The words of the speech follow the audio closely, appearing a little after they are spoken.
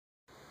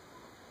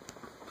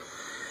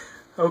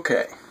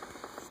Okay,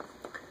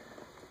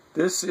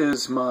 this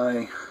is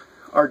my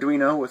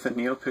Arduino with a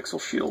Neopixel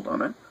shield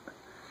on it,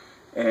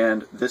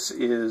 and this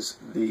is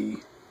the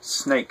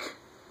snake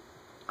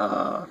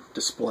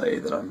display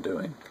that I'm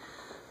doing.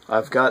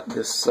 I've got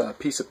this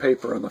piece of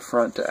paper on the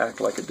front to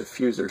act like a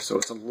diffuser, so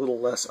it's a little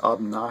less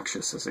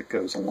obnoxious as it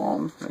goes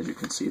along. As you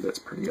can see, that's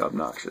pretty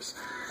obnoxious.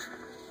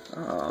 See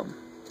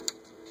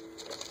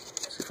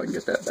if I can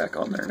get that back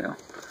on there now.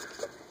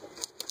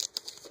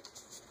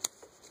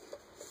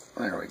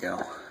 There we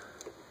go.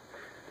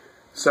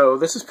 So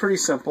this is pretty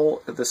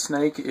simple. The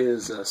snake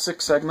is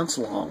 6 segments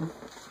long,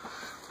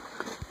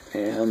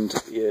 and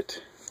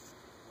it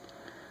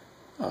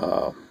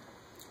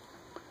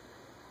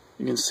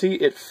you can see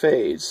it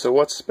fades. So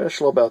what's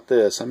special about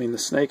this? I mean, the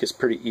snake is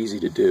pretty easy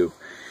to do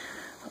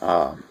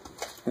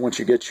once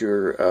you get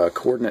your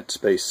coordinate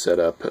space set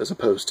up, as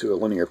opposed to a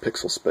linear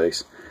pixel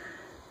space.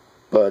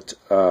 But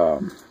I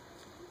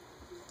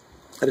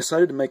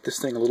decided to make this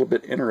thing a little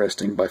bit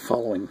interesting by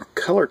following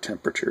color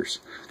temperatures.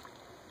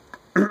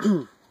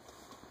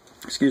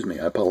 Excuse me,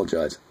 I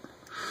apologize.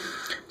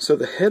 So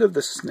the head of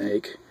the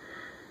snake,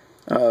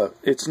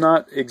 it's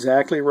not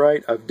exactly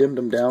right. I've dimmed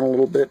them down a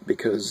little bit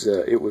because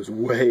it was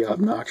way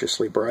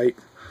obnoxiously bright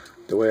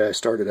the way I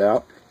started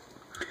out.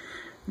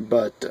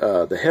 But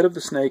the head of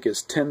the snake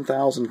is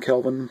 10,000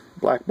 Kelvin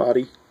black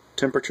body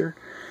temperature.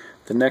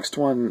 The next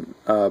one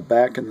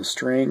back in the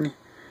string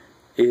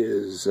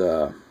is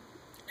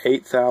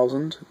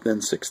 8,000,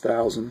 then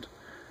 6,000,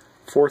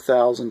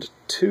 4,000,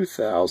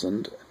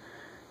 2,000,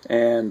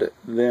 and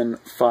then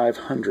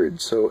 500.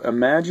 So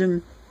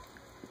imagine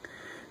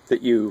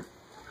that you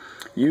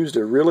used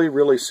a really,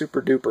 really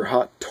super duper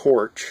hot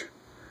torch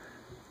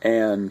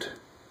and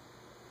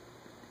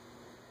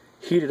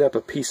heated up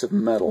a piece of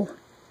metal.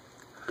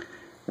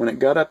 When it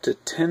got up to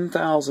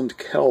 10,000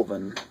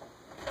 Kelvin,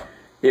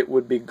 it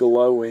would be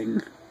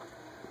glowing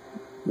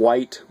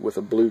white with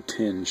a blue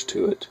tinge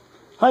to it.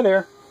 Hi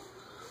there.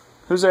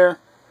 Who's there?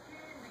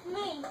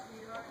 Me.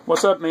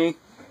 What's up, me?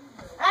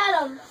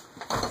 Adam.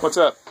 What's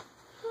up?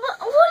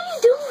 What are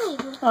you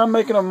doing? I'm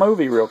making a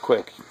movie real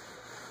quick.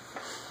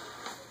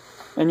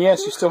 And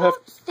yes, you still have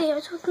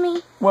upstairs with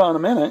me. Well, in a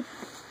minute.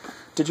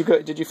 Did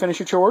you finish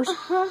your chores?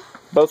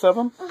 Both of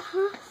them?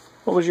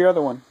 What was your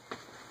other one?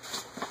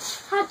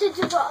 How did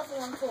you do the other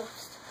one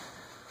first?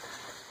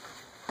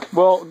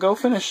 Well, go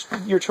finish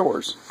your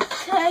chores.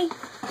 Okay.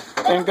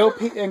 And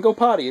go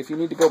potty if you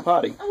need to go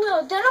potty. I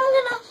will. Then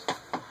I'm gonna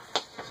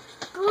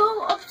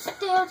go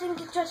upstairs and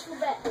get dressed for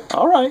bed.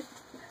 All right.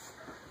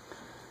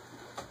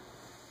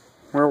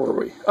 Where were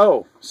we?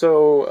 Oh,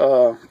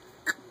 so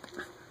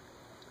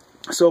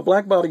a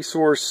black body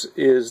source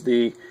is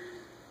a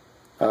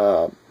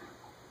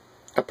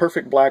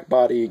perfect black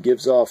body,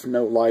 gives off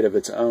no light of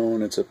its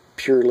own. It's a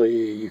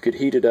purely, you could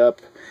heat it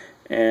up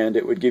and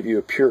it would give you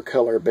a pure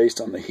color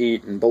based on the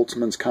heat and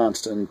Boltzmann's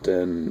constant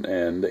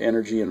and the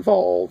energy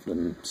involved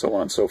and so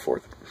on and so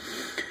forth.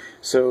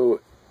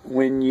 So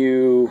when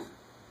you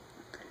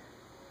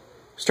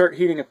start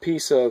heating a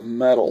piece of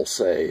metal,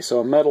 say,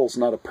 so a metal's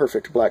not a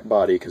perfect black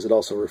body because it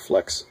also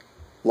reflects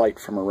light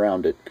from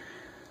around it,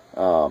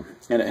 and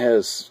it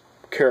has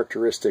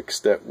characteristics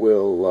that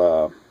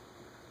will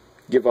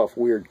give off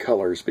weird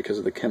colors because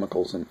of the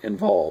chemicals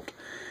involved.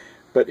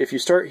 But if you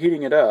start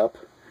heating it up,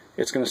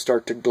 it's going to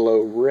start to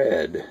glow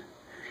red,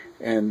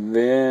 and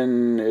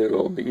then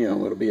it'll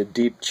be a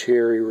deep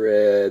cherry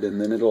red, and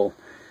then it'll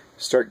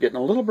start getting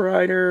a little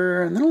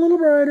brighter, and then a little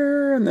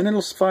brighter, and then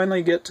it'll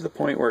finally get to the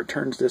point where it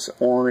turns this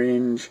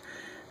orange,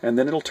 and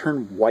then it'll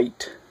turn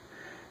white.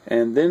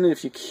 And then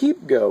if you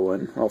keep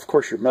going, well, of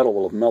course your metal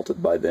will have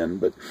melted by then,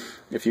 but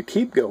if you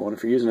keep going,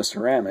 if you're using a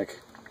ceramic,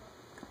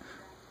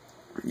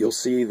 you'll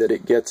see that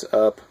it gets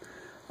up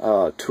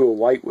to a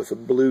white with a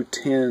blue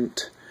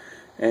tint,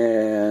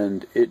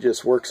 and it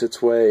just works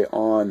its way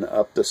on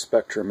up the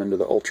spectrum into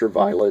the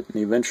ultraviolet,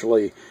 and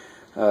eventually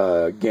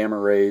gamma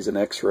rays and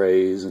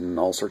X-rays and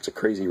all sorts of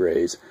crazy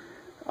rays.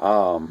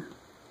 But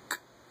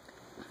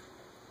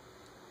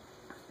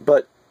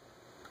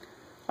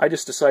I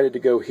just decided to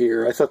go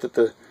here. I thought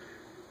that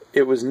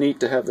it was neat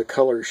to have the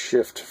colors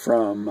shift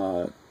from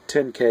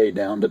 10K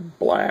down to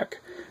black,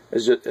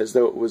 as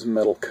though it was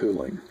metal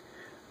cooling.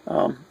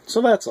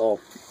 So that's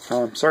all.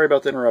 Sorry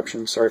about the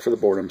interruption. Sorry for the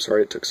boredom.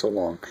 Sorry it took so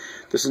long.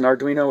 This is an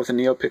Arduino with a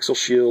Neopixel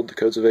shield. The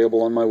code's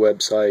available on my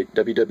website,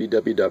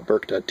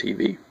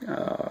 www.burk.tv.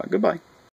 Goodbye.